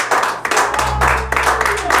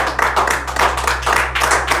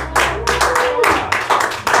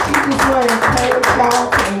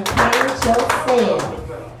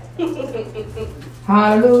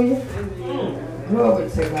Hallelujah. Glory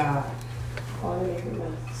to God. Oh, let me get my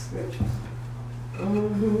scriptures.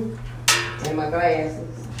 And my glasses.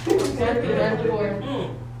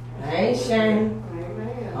 I ain't ashamed.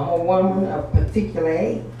 I'm a woman of particular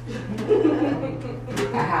age.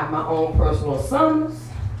 I have my own personal summers.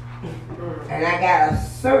 And I got a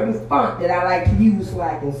certain font that I like to use so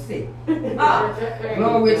I can see.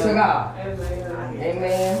 Glory to God.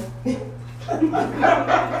 Amen.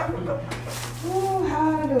 Oh,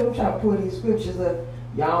 hallelujah. I'm trying to pull these scriptures up.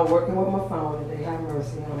 Y'all working with my phone today. Have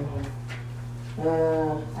mercy on me.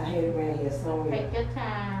 I had it right here somewhere. Take your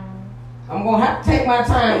time. I'm going to have to take my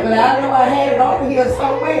time, but I know I had it over here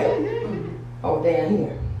somewhere. Oh, down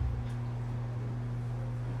here.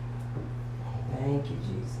 Thank you,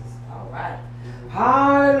 Jesus. All right.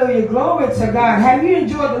 Hallelujah. Glory to God. Have you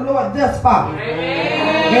enjoyed the Lord thus far?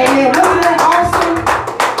 Amen. Wasn't that awesome?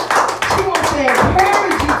 She wants to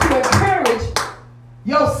encourage you to encourage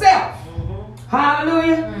yourself.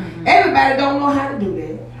 Hallelujah. Everybody don't know how to do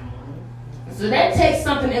that. So that takes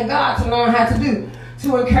something in God to learn how to do,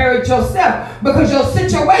 to encourage yourself. Because your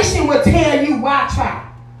situation will tell you why try.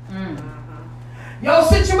 Your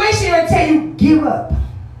situation will tell you give up.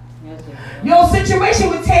 Your situation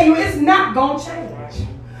will tell you it's not going to change.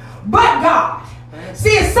 But God. See,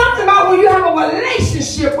 it's something about when you have a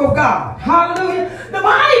relationship with God. Hallelujah. The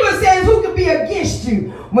Bible says who can be against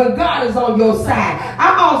you when God is on your side.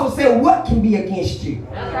 I also said what can be against you.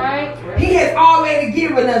 That's right. He has already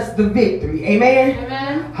given us the victory. Amen?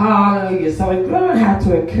 Amen. Hallelujah. So learn how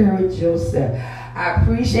to encourage yourself. I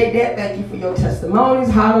appreciate that. Thank you for your testimonies.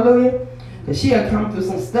 Hallelujah. Because she'll come through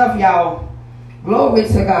some stuff, y'all. Glory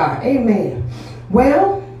to God. Amen.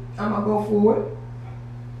 Well, I'm going to go forward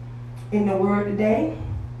in the word today.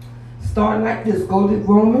 Starting like this. Go to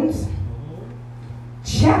Romans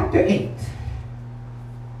chapter 8.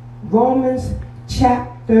 Romans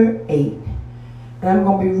chapter 8. And I'm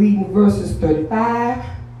going to be reading verses 35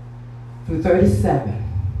 through 37.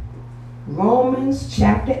 Romans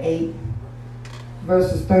chapter 8,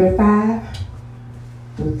 verses 35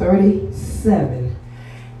 through 37.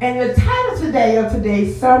 And the title today of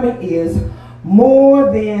today's sermon is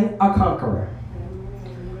More Than a Conqueror.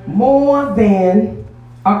 More Than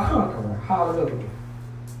a Conqueror. Hallelujah.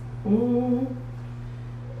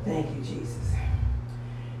 Thank you, Jesus.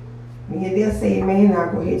 When they'll say amen,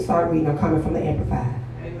 I'll go ahead and start reading. I'm coming from the Amplified.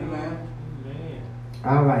 Amen.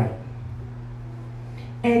 All right.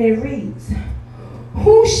 And it reads,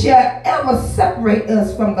 who shall ever separate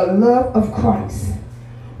us from the love of Christ?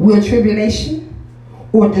 Will tribulation,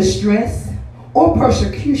 or distress, or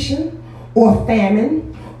persecution, or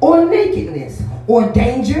famine, or nakedness, or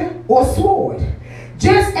danger, or sword?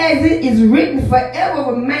 Just as it is written,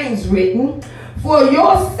 forever remains written, for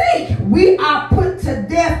your sake we are put to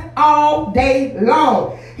death all day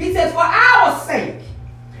long. He says, for our sake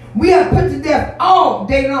we are put to death all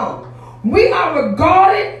day long. We are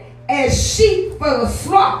regarded as sheep for the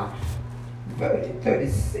slaughter.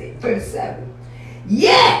 37.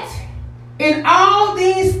 Yet in all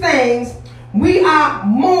these things we are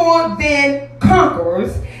more than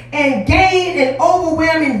conquerors, and gain an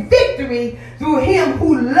overwhelming victory through him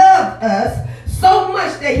who loved us so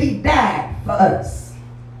much that he died for us.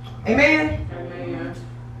 Amen? Amen.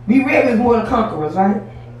 We read we're more than conquerors, right?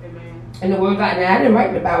 Amen. And the word of God. Now, I didn't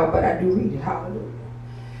write the Bible, but I do read it. Hallelujah.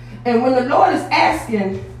 And when the Lord is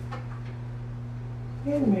asking,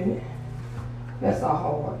 wait a minute, that's all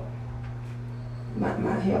hard.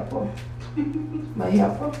 My helper. My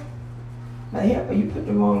helper, you put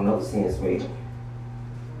the wrong notes in, sweetie.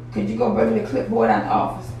 Could you go bring me the clipboard out the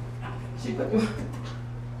office? She put the...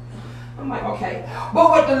 I'm like, okay. But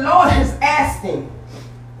what the Lord is asking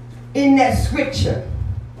in that scripture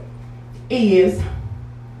is,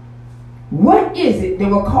 what is it that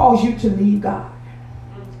will cause you to leave God?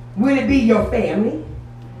 Will it be your family?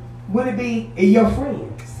 Will it be your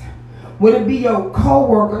friends? Will it be your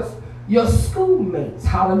co-workers, your schoolmates?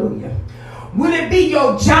 Hallelujah. Will it be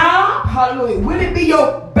your job? Hallelujah. Will it be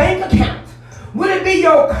your bank account? Will it be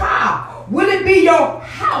your car? Will it be your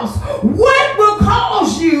house? What will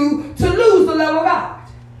cause you to lose the love of God?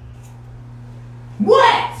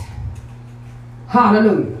 What?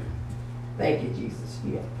 Hallelujah. Thank you, Jesus.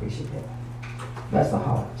 Yeah, appreciate that. That's a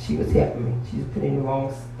heart. She was helping me. She was putting the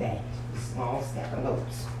wrong stack. Small stack of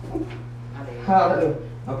notes. Hallelujah.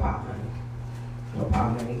 No problem, honey. No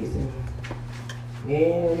problem. Let me get to it.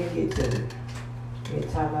 Yeah, let me get to it.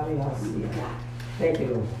 Time out of y'all see it. Thank you,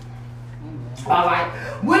 Lord. All right.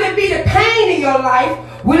 Will it be the pain in your life?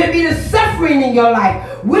 Will it be the suffering in your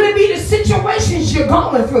life? Will it be the situations you're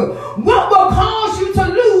going through? What will cause you to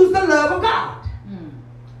lose the love of God?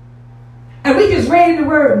 And we just read in the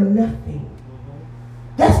word, nothing.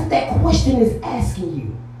 That's what that question is asking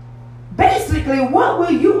you. Basically, what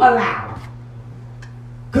will you allow?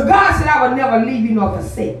 Because God said, I will never leave you nor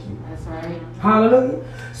forsake you. That's right. Hallelujah.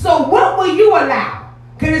 So what will you allow?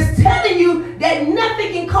 Because it's telling you that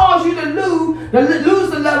nothing can cause you to lose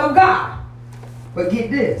the love of God. But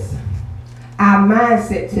get this. Our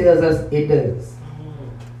mindset tells us it does.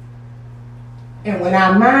 And when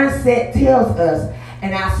our mindset tells us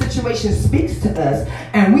and our situation speaks to us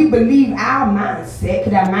and we believe our mindset,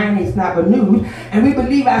 because our mind is not renewed, and we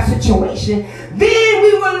believe our situation, then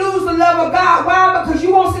we will lose the love of God. Why? Because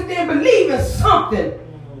you won't sit there and believe in something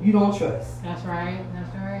you don't trust. That's right.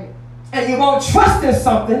 That's right. And you won't trust in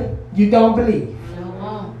something you don't believe.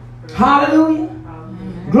 No. Hallelujah.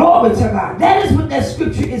 Glory to God. That is what that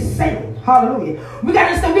scripture is saying. Hallelujah. We got to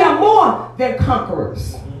understand we are more than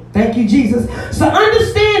conquerors. Thank you, Jesus. So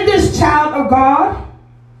understand this, child of God,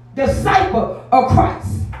 disciple of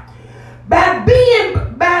Christ. By the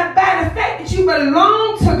fact that you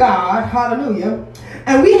belong to God, hallelujah,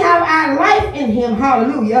 and we have our life in him,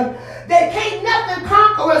 hallelujah, that can't nothing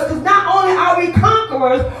conquer us, because not only are we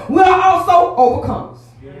conquerors, we are also overcomers.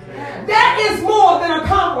 Yeah. That is more than a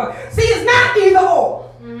conqueror. See, it's not either or.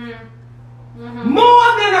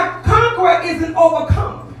 More than a conqueror is an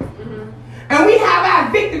overcomer. And we have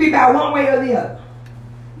our victory by one way or the other.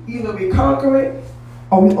 Either we conquer it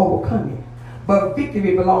or we overcome it. But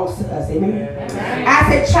victory belongs to us. Amen. Amen.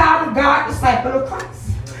 As a child of God, disciple of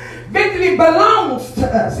Christ. Victory belongs to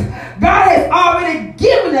us. God has already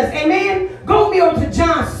given us. Amen. Go with me on to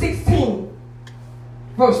John 16,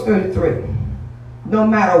 verse 33. No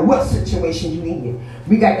matter what situation you're in,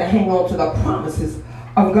 we got to hang on to the promises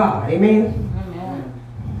of God. Amen.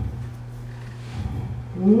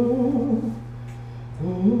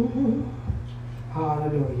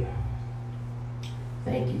 Hallelujah.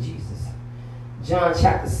 Thank you, Jesus. John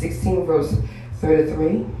chapter 16, verse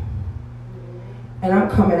 33. And I'm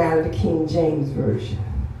coming out of the King James Version.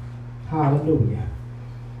 Hallelujah.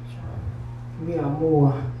 We are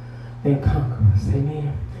more than conquerors.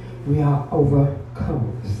 Amen. We are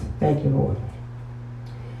overcomers. Thank you, Lord.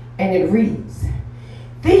 And it reads,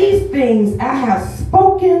 these things I have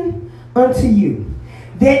spoken unto you,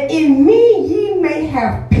 that in me ye may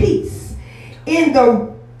have peace. In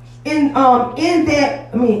the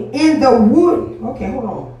wood. Okay, hold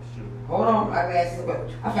on. I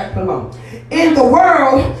got to put them on. In the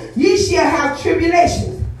world ye shall have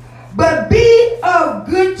tribulations, but be of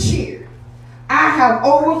good cheer. I have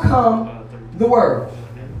overcome the world.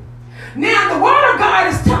 Now the word of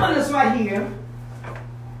God is telling us right here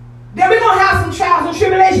that we're going to have some trials and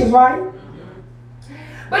tribulations, right?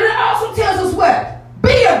 But it also tells us what?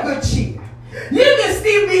 Be of good cheer. You can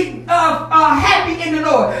still be happy in the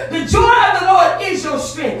Lord. The joy of the Lord is your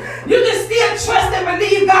strength. You can still trust and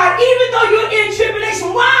believe God even though you're in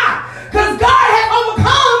tribulation. Why? Because God has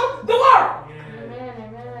overcome the world.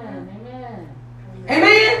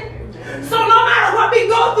 Amen. So no matter what we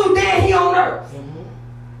go through down here on earth,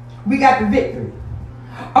 we got the victory.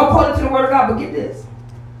 According to the word of God. But get this.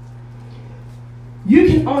 You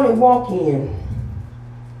can only walk in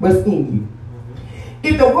what's in you.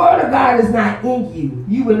 If the word of God is not in you,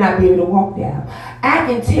 you will not be able to walk down. I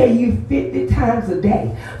can tell you 50 times a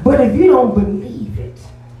day, but if you don't believe it,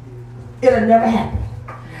 it'll never happen.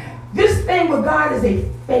 This thing with God is a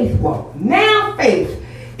faith walk. Now faith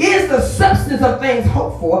is the substance of things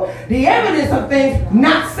hoped for, the evidence of things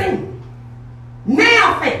not seen.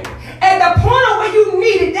 Now faith. At the point of where you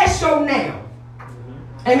need it, that's your now.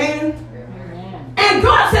 Amen? Amen. And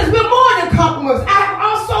God says we're more than conquerors. I have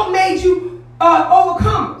also made you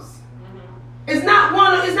overcomers. It's not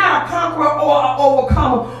a conqueror or an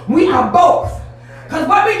overcomer. We are both. Because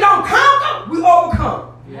what we don't conquer, we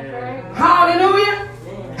overcome. Yeah. Hallelujah.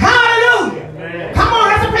 Yeah. Hallelujah. Yeah. Come on,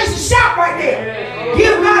 that's a place to shout right there. Yeah.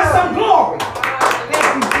 Give God some glory. Thank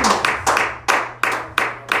you, Jesus.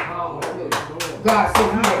 God said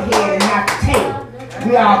we are head and not the tail.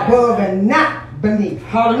 We are above and not beneath.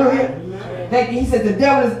 Hallelujah. Thank you. He said the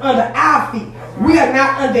devil is under our feet. We are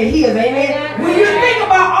not under his. Amen. When you think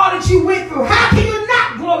about all that you went through, how can you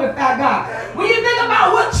not glorify God? When you think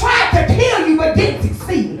about what tried to kill you but didn't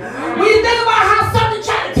succeed. When you think about how something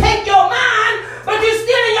tried to take your mind but you're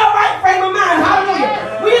still in your right frame of mind.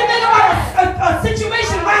 Hallelujah. When you think about a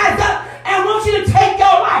situation rise up and wants you to take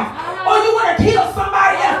your life or you want to kill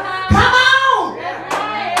somebody else. Come on.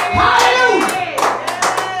 Hallelujah.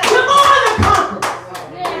 We're more than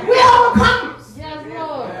conquerors. We overcomers.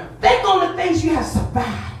 Think on the things you have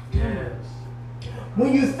survived. Yes.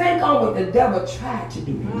 When you think on what the devil tried to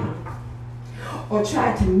do or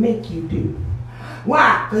tried to make you do,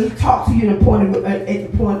 Why? Because he talks to you at the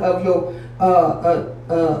point of your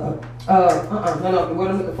the word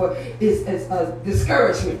I'm looking for is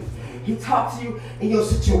discouragement. He talked to you in your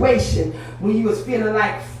situation when you was feeling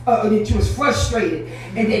like that you was frustrated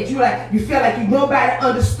and that you feel like nobody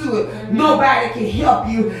understood, nobody can help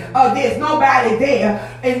you, there's nobody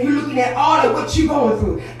there, and you're looking at all of what you're going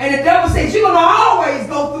through. And the devil says you're gonna always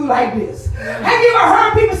go through like this. Have you ever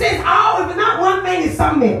heard people say, "Oh, if it's not one thing, it's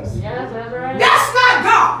something else"? Yes, that's right. That's not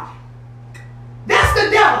God. That's the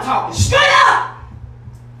devil talking straight up.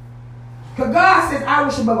 Because God says, "I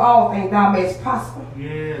wish above all things thou mayest prosper,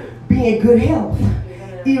 be in good health,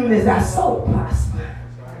 even as thy soul prosper."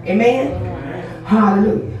 Amen?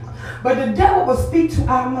 Hallelujah. But the devil will speak to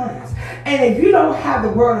our minds. And if you don't have the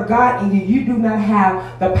word of God in you, you do not have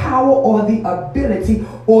the power or the ability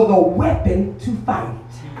or the weapon to fight it.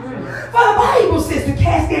 For the Bible says to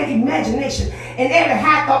cast down imagination and every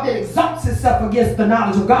high thought that exalts itself against the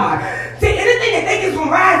knowledge of God. See, anything that thinks is going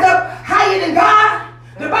to rise up higher than God,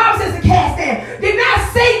 the Bible says to cast down. Did not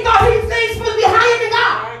Satan thought he was supposed to be higher than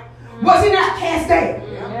God? Was he not cast down?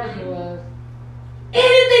 Yes, he was.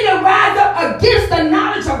 Anything that rises up against the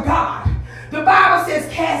knowledge of God, the Bible says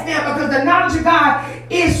cast down, because the knowledge of God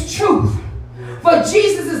is truth. For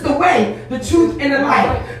Jesus is the way, the truth, and the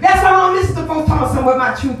life. That's why I don't listen to folks talking about what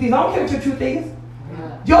my truth is. I don't care what your truth is.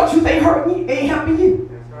 Your truth ain't hurting me, it ain't helping you.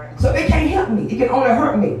 So it can't help me. It can only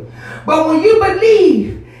hurt me. But when you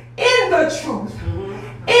believe in the truth,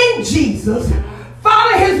 in Jesus,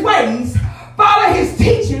 follow his ways, follow his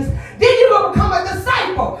teachings, then you will become a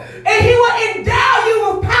disciple. And he will endow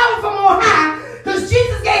you with power from on high, because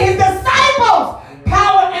Jesus gave his disciples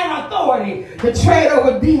power and authority to tread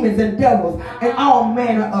over demons and devils and all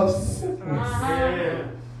manner of sickness.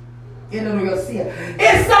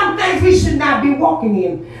 It's some things we should not be walking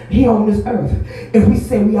in here on this earth if we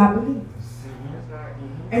say we are believers.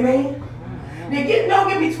 Amen? Now don't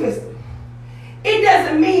get me twisted. It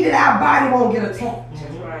doesn't mean that our body won't get attacked.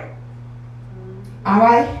 All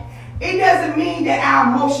right? It doesn't mean that our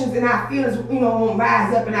emotions and our feelings, won't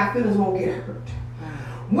rise up and our feelings won't get hurt.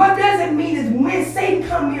 What does it mean is when Satan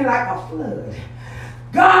comes in like a flood,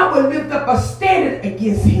 God will lift up a standard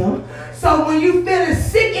against him. So when you feeling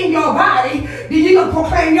sick in your body, then you can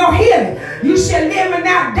proclaim your healing. You shall live and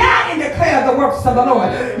not die and declare the works of the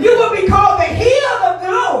Lord. You will be called the healed of the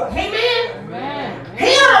Lord. Amen? Amen.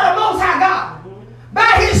 Healed of the Most High God.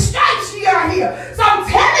 By his stripes you are healed. So I'm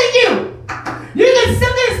telling you, you can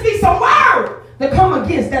simply speak some word to come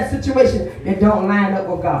against that situation that don't line up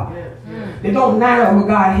with God. That don't line up with what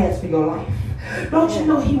God has for your life. Don't you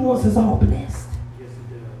know he wants us all blessed?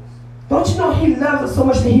 Don't you know he loves us so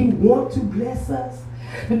much that he wants to bless us?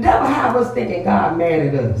 The devil have us thinking God mad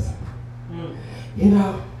at us.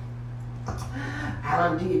 I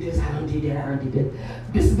done did this, I done did that, I done did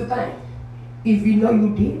that. This is the thing. If you know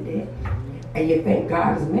you did that and you think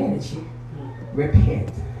God is mad at you,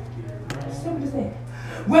 repent. Simple as that.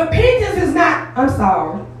 Repentance is not, I'm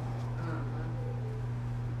sorry.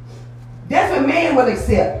 That's what man will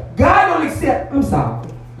accept. God don't accept, I'm sorry.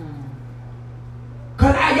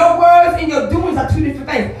 Because your words and your doings are two different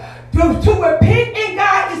things. To repent in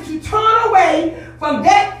God is to turn away from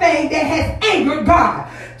that thing that has angered God.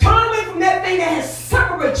 Turn away from that thing that has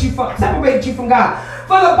separated you from God.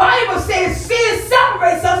 For the Bible says sin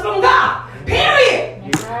separates us from God. Period.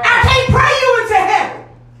 I can't pray you into heaven.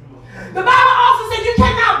 The Bible also says you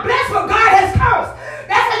cannot bless what God has cursed.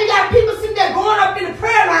 That's why you got people sitting there going up in the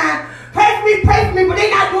prayer line, pray for me, but they're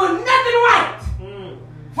not doing nothing right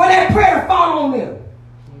for that prayer to fall on them.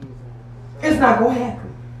 It's not going to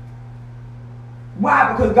happen.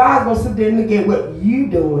 Why? Because God's going to sit there and look at what you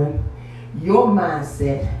doing, your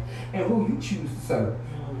mindset, and who you choose to serve.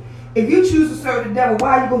 If you choose to serve the devil,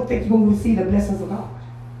 why are you going to think you're going to receive the blessings of God?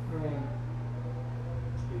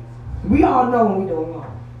 We all know when we're doing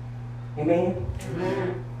wrong. Amen?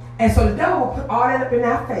 Amen. And so the devil will put all that up in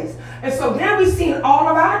our face. And so then we seen all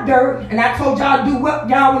of our dirt. And I told y'all to do what,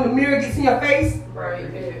 y'all, when the mirror gets in your face?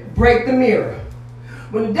 Break the mirror.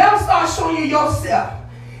 When the devil starts showing you yourself,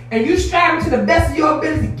 and you striving to the best of your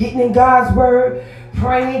ability, getting in God's word,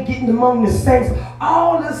 praying, getting among the saints,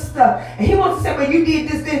 all this stuff. And he wants to say, well, you did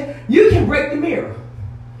this, then you can break the mirror.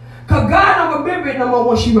 Because God don't remember it no more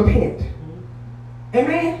once you repent.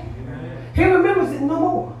 Amen? He remembers it no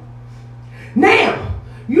more. Now,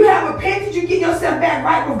 you have repented, you get yourself back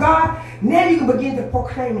right with God. Now you can begin to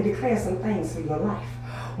proclaim and declare some things for your life.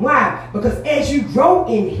 Why? Because as you grow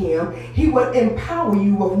in him, he will empower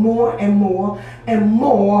you with more and more and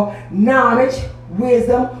more knowledge,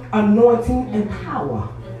 wisdom, anointing, and power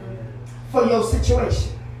for your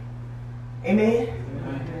situation. Amen?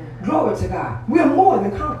 Glory to God. We're more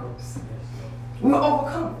than conquerors. We're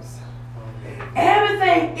overcomers.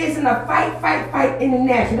 Everything isn't a fight in the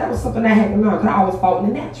natural. That was something I had to learn because I always fought in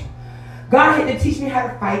the natural. God had to teach me how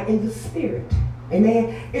to fight in the spirit.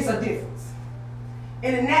 Amen. It's a difference.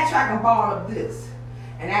 In the natural, I can ball up this.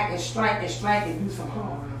 And I can strike and do some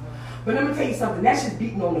harm. But let me tell you something. That's just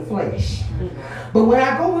beating on the flesh. But when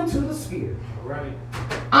I go into the spirit,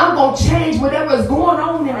 I'm going to change whatever is going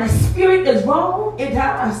on in the spirit that's wrong.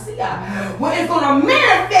 Well, it's going to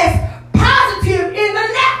manifest positive in the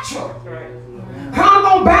natural. I'm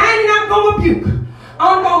going to bind and I'm going to rebuke.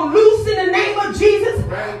 I'm going to loose in the name of Jesus.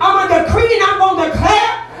 I'm going to decree and I'm going to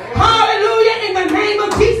declare. Hallelujah, in the name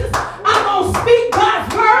of Jesus. I'm going to speak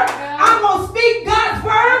God's word. I'm going to speak God's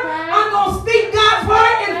word. I'm going to speak God's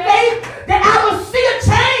word in faith that I will see a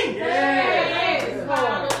change.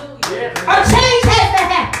 A change has to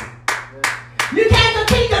happen. You can't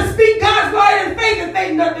continue to speak God's word in faith and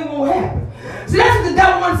think nothing won't happen. So that's what the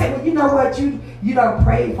devil wants to say. Well, you know what? You done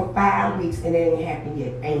prayed for 5 weeks and it ain't happened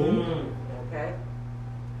yet. Amen. Okay.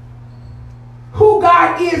 Who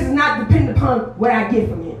God is not dependent upon what I get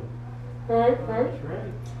from him.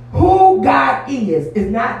 Who God is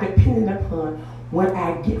not dependent upon what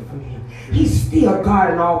I get from him. He's still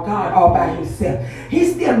God and all God all by himself.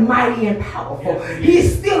 He's still mighty and powerful.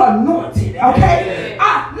 He's still anointed. Okay?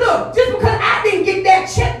 Look, just because I didn't get that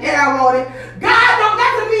check that I wanted,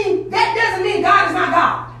 that doesn't mean God is not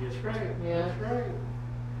God. That's right. Yeah, that's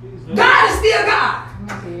right. God is still God.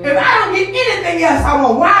 If I don't get anything else I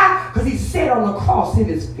want, why? Because he said on the cross it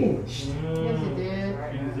is finished. Yes, he did.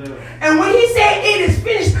 And when he said it is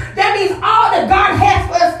finished, that means all that God has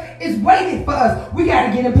for us is waiting for us. We got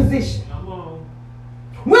to get in position. Come on.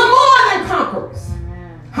 We're more than conquerors.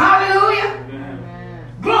 Amen. Hallelujah. Amen.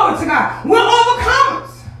 Glory to God. We're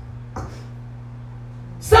overcomers.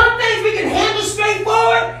 Some things we can handle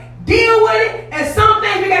straightforward, deal with it, and some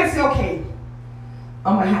things we got to say, okay,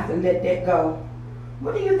 I'm going to have to let that go.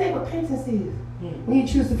 What do you think repentance is? When you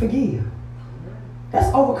choose to forgive.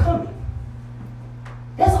 That's overcoming.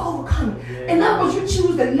 That's overcoming. In other words, you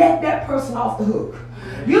choose to let that person off the hook.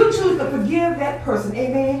 You choose to forgive that person.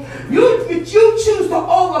 Amen. You choose to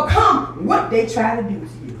overcome what they try to do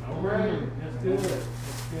to you. All right. That's good.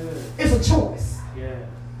 That's good. It's a choice. Yeah.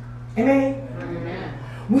 Amen. Amen.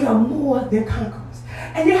 We are more than conquerors.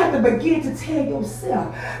 And you have to begin to tell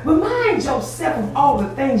yourself, remind yourself of all the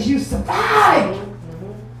things you survived.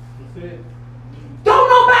 That's it. Don't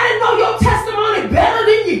nobody know your testimony better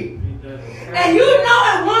than you. And you know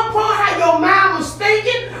at one point how your mind was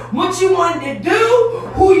thinking, what you wanted to do,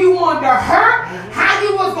 who you wanted to hurt, how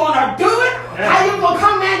you was going to do it, how you was going to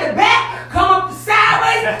come in the back, come up the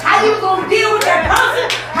sideways, how you was going to deal with that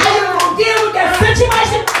person, how you was going to deal with that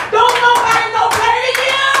situation. Don't nobody know better than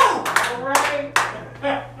you.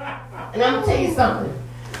 And I'm going to tell you something.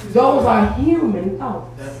 Those are human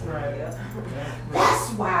thoughts. That's right.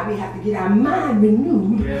 That's why we have to get our mind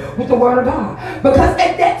renewed with the word of God. Because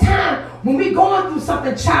at that time, when we're going through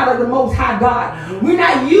something, child of the Most High God, we're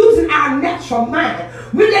not using our natural mind.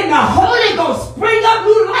 We're letting the Holy Ghost spring up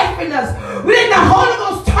new life in us. We're letting the Holy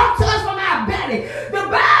Ghost talk to us from our belly. The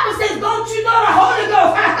Bible says, don't you know the Holy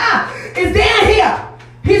Ghost is down here.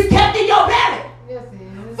 He's kept in your belly. Yes, he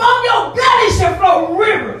is. From your belly shall flow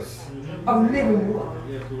rivers of living water.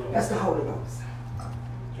 That's the Holy Ghost.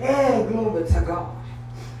 Yeah, glory to God.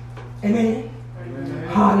 Amen. Amen.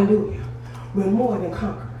 Hallelujah. We're more than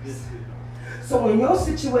conquerors. So in your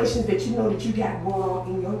situations that you know that you got going on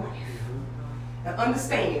in your life, and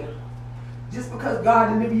understand, just because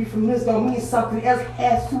God delivered you from this don't mean something else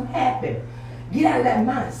has to happen. Get out of that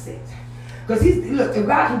mindset. Because look, if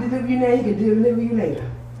God can deliver you now, he can deliver you later.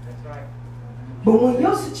 That's right. But when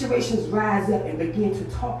your situations rise up and begin to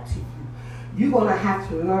talk to you, you're going to have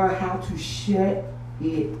to learn how to shut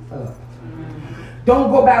it up.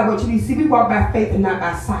 Don't go by what you need. See, we walk by faith and not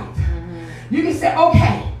by sight. You can say,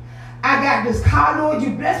 okay, I got this car, Lord,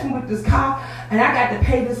 you blessed me with this car, and I got to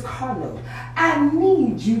pay this car note. I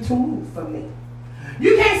need you to move for me.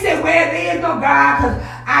 You can't say, well, there is no God because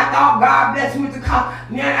I thought God blessed me with the car.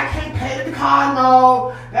 Man, I can't pay the car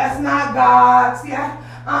note. That's not God. See,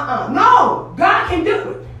 no, God can do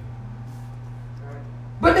it.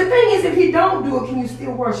 But the thing is, if he don't do it, can you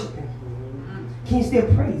still worship him? Can you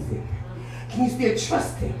still praise him? Can you still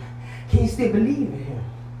trust him? Can you still believe in him?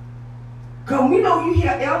 Because we know you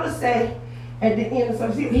hear elders say at the end of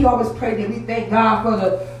service, he always prayed that we thank God for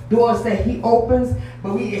the doors that he opens,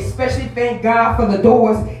 but we especially thank God for the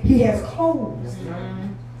doors he has closed.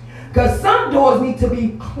 Because some doors need to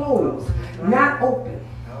be closed, not open.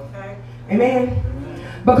 Okay. Amen?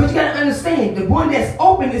 Because you got to understand, the one that's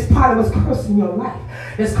open is probably what's cursing your life.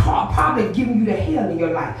 That's probably giving you the hell in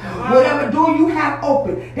your life. Whatever door you have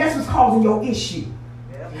open, that's what's causing your issue.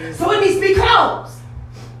 So it needs to be closed.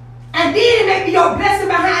 And then maybe your blessing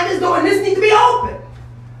behind this door, and this needs to be open.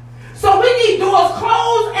 So we need doors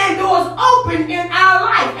closed and doors open in our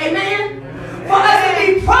life. Amen? For us to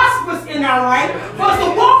be prosperous in our life. For us to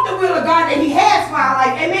walk the will of God that He has for our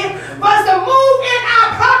life. Amen? For us to move in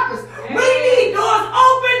our purpose. We need doors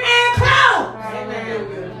open and closed.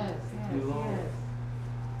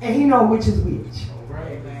 And He knows which is which.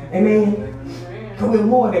 Amen? Because we're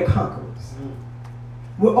more than conquerors.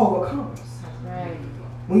 We're overcomers.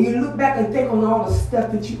 When you look back and think on all the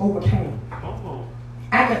stuff that you overcame.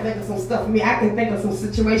 I can think of some stuff for me. I can think of some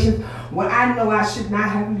situations where I know I should not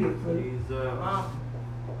have lived through.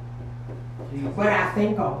 But I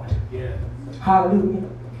thank God. Hallelujah.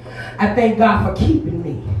 I thank God for keeping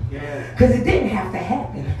me. Because it didn't have to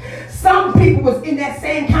happen. Some people was in that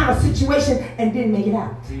same kind of situation and didn't make it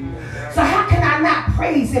out. So how can I not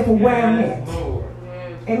praise Him for where I'm at?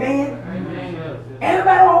 Amen?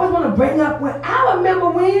 Everybody always want to bring up when. I remember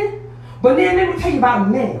when. But then let me tell you about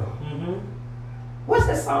now. What's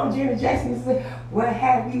that song Jeremy Jackson used to say? What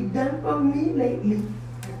have you done for me lately?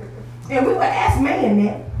 And we would ask man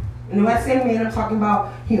that. And when I say man, I'm talking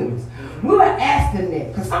about humans. We would ask them that.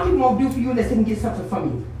 Because some people won't do for you unless they can get something from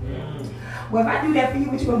you. Well, if I do that for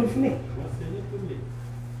you, what you going to do for me?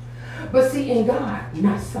 But see, in God,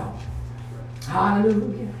 not so.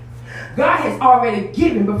 Hallelujah. God has already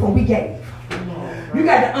given before we gave. You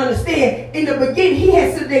got to understand, in the beginning, He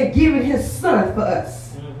has stood there giving His Son for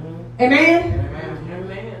us. Amen?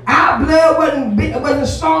 Our blood wasn't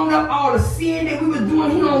strong enough, all the sin that we were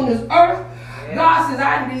doing here on this earth. God says,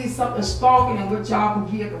 I need something stronger than what y'all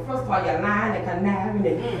can give. First of all, you're lying and conniving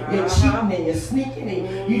and you're cheating and you're sneaking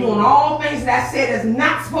and you're doing all things that I said is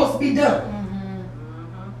not supposed to be done.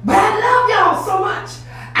 But I love y'all so much.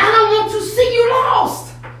 I don't want to see you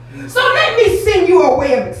lost. So let me send you a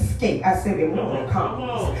way of escape. I said,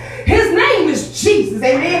 His name is Jesus,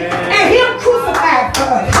 amen? And Him crucified for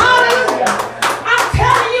us. Hallelujah. I'm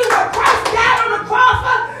telling you, what Christ died on the cross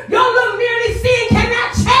for, your little merely sin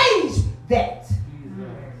cannot change that.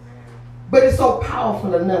 But it's so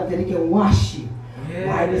powerful enough that it can wash you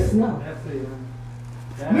white as snow.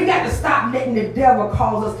 We got to stop letting the devil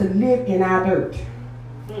cause us to live in our dirt.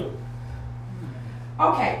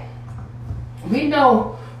 Okay. We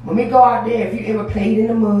know when we go out there, if you ever played in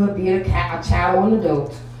the mud, being a child or an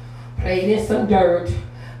adult, played in some dirt,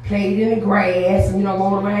 played in the grass, and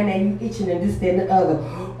going around there, you itching and this, that, and the other.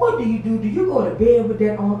 What do? Do you go to bed with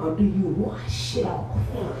that on, or do you wash it off?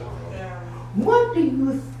 What do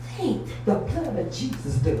you think the blood of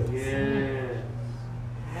Jesus does?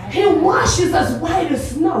 He washes us white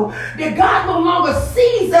as snow. That God no longer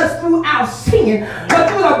sees us through our sin, but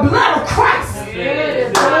through the blood of Christ. I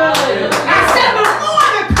said we're more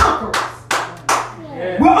than conquerors.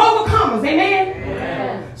 We're overcomers.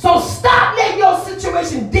 Amen? So stop letting your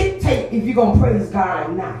situation dictate if you're going to praise God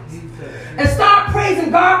or not. And start praising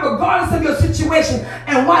God regardless of your situation,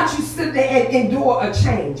 and watch you sit there and endure a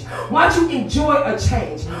change. Watch you enjoy a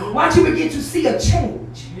change. Watch you begin to see a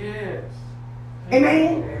change.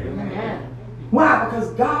 Amen? Why? Because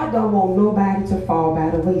God don't want nobody to fall by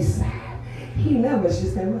the wayside. He loves us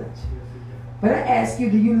just that much. But I ask you,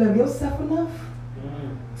 do you love yourself enough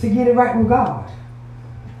to get it right with God?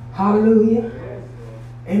 Hallelujah.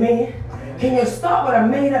 Amen. Can you start with a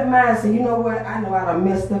made-up mind and say, you know what, I know I done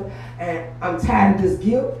messed up and I'm tired of this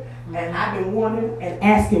guilt, and I've been wondering and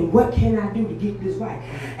asking, what can I do to get this right?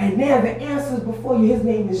 And now the answer is before you. His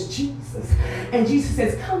name is Jesus. And Jesus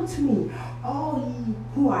says, come to me, all ye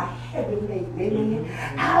who are heavy laden,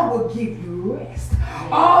 amen. I will give you rest.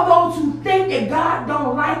 All those who think that God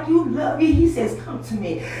don't like you, love you, He says, come to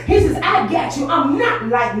me. He says, I got you. I'm not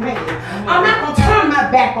like man. I'm not going to turn my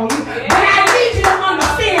back on you. But I need you to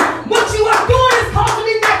understand what you are doing is causing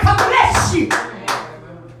me not to bless you.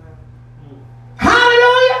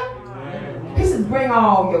 Hallelujah. He says, bring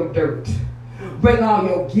all your dirt. Bring all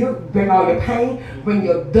your guilt, bring all your pain, bring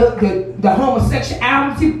your the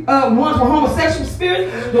homosexuality, ones with homosexual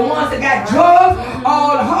spirits, the ones that got drugs,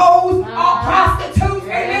 all the hoes, all prostitutes,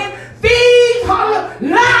 amen, thieves,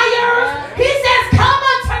 liars. He says, come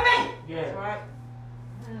unto me. Yes. Right.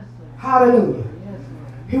 Hallelujah.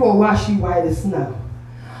 He will wash you white as snow.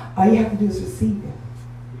 All you have to do is receive Him.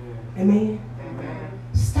 Amen.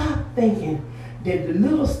 Stop thinking that the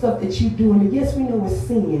little stuff that you're doing, and yes, we know it's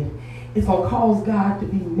sin, it's going to cause God to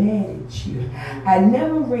be mad at you. I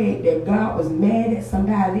never read that God was mad at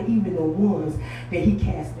somebody, even the ones that He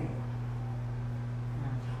cast down.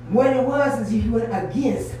 What it was is he went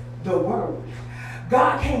against the word.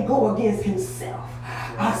 God can't go against himself.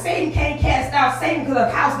 Satan can't cast out Satan because the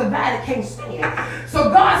house divided can't stand. So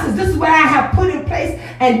God says, this is what I have put in place,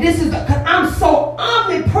 and this is because I'm so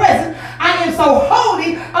omnipresent, I am so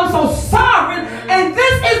holy, I'm so sovereign, and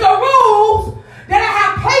this is the rules that I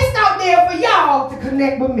have placed out there for y'all to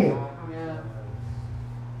connect with me.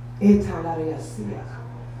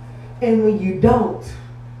 And when you don't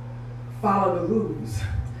follow the rules,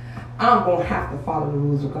 I'm going to have to follow the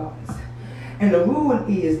rules regardless. And the rule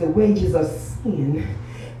is the wages of sin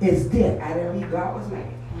is death. I didn't believe God was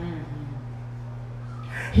mad.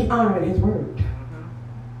 He honored his word.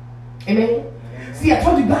 Amen? See, I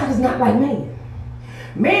told you God is not like man.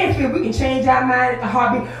 Man feel we can change our mind at the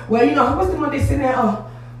heartbeat. Well, you know, what's the one they say now?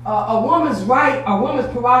 A woman's right, a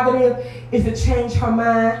woman's prerogative is to change her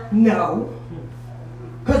mind. No.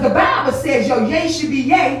 Because the Bible says your yea should be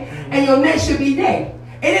yea and your nay should be nay.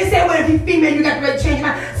 And it said, well, if you're female, you got to change your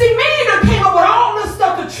mind. See, man done came up with all this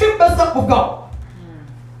stuff to trip us up with God.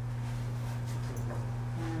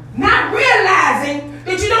 Not realizing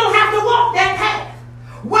that you don't have to walk that path.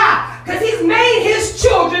 Why? Because he's made his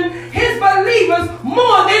children, his believers,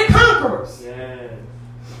 more than conquerors. Yes.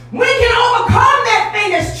 We can overcome that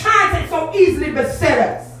thing that's trying to so easily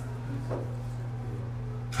beset us.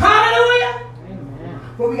 Hallelujah. Amen.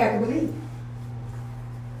 But we got to believe.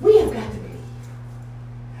 We have got to believe.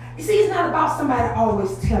 You see, it's not about somebody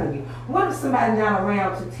always telling you. What if somebody not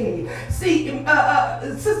around to tell you? See,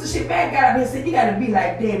 Sister Shabbat got up here and said, you got to be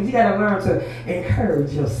like David. You got to learn to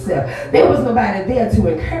encourage yourself. There was nobody there to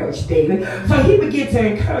encourage David. So he began to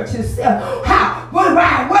encourage himself. How?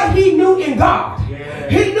 What he knew in God. Yeah.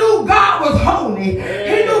 He knew God was holy.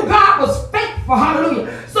 Yeah. He knew God was faithful.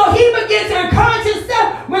 Hallelujah. So he began to encourage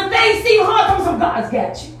himself when things seem hard. Come from God's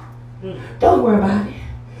got you. Don't worry about it.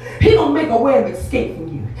 He's going to make a way of escape from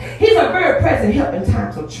you. He's a very present help in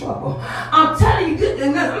times of trouble. I'm telling you,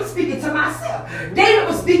 I'm speaking to myself. David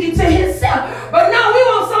was speaking to himself. But now we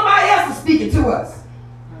want somebody else to speak it to us.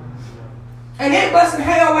 And they busting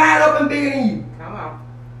hell wide open bigger than you. Come on.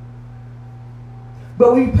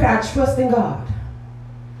 But when you put our trust in God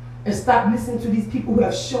and stop listening to these people who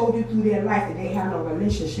have showed you through their life that they have no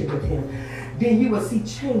relationship with him, then you will see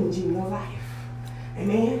change in your life.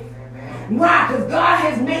 Amen? Why? Because God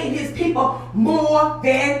has made his people more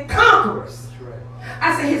than conquerors. Right.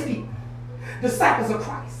 I say his people, disciples of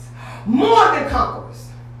Christ, more than conquerors.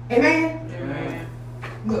 Amen? Amen.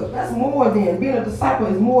 Look, that's more than, being a disciple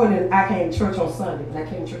is more than I came to church on Sunday and I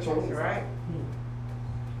came to church on Wednesday. Right.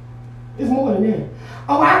 It's more than that.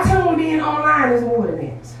 Oh, I tuned in online is more than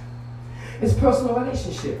that. It's personal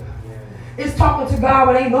relationship. It's talking to God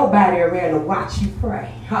when ain't nobody around to watch you pray.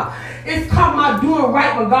 It's talking about doing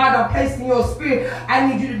right when God done placed in your spirit. I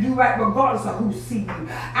need you to do right regardless of who see you.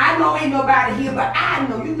 I know ain't nobody here, but I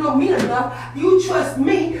know you know me enough. You trust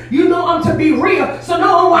me. You know I'm to be real, so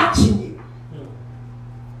no I'm watching you.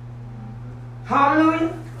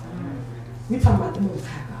 Hallelujah. We're talking about the Most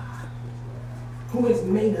High God, who has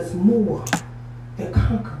made us more than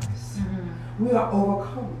conquerors. We are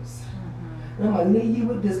overcomers. And I'm going to leave you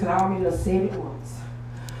with this because I already said it once.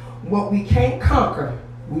 What we can't conquer,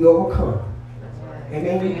 we overcome.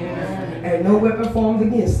 Amen? Amen. And no weapon formed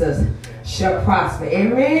against us shall prosper.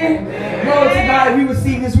 Amen? Amen. Glory to God. If you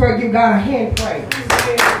receive this word, give God a hand praise.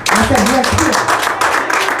 I said, bless him.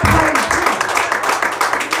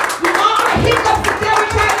 You all the hiccups the devil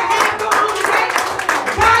tried to have go on today,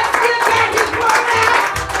 God still got his word out.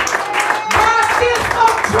 God still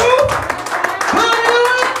spoke truth.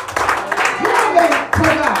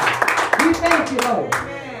 We thank you, Lord.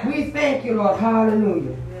 We thank you, Lord.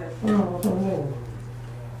 Hallelujah.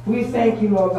 We thank you, Lord.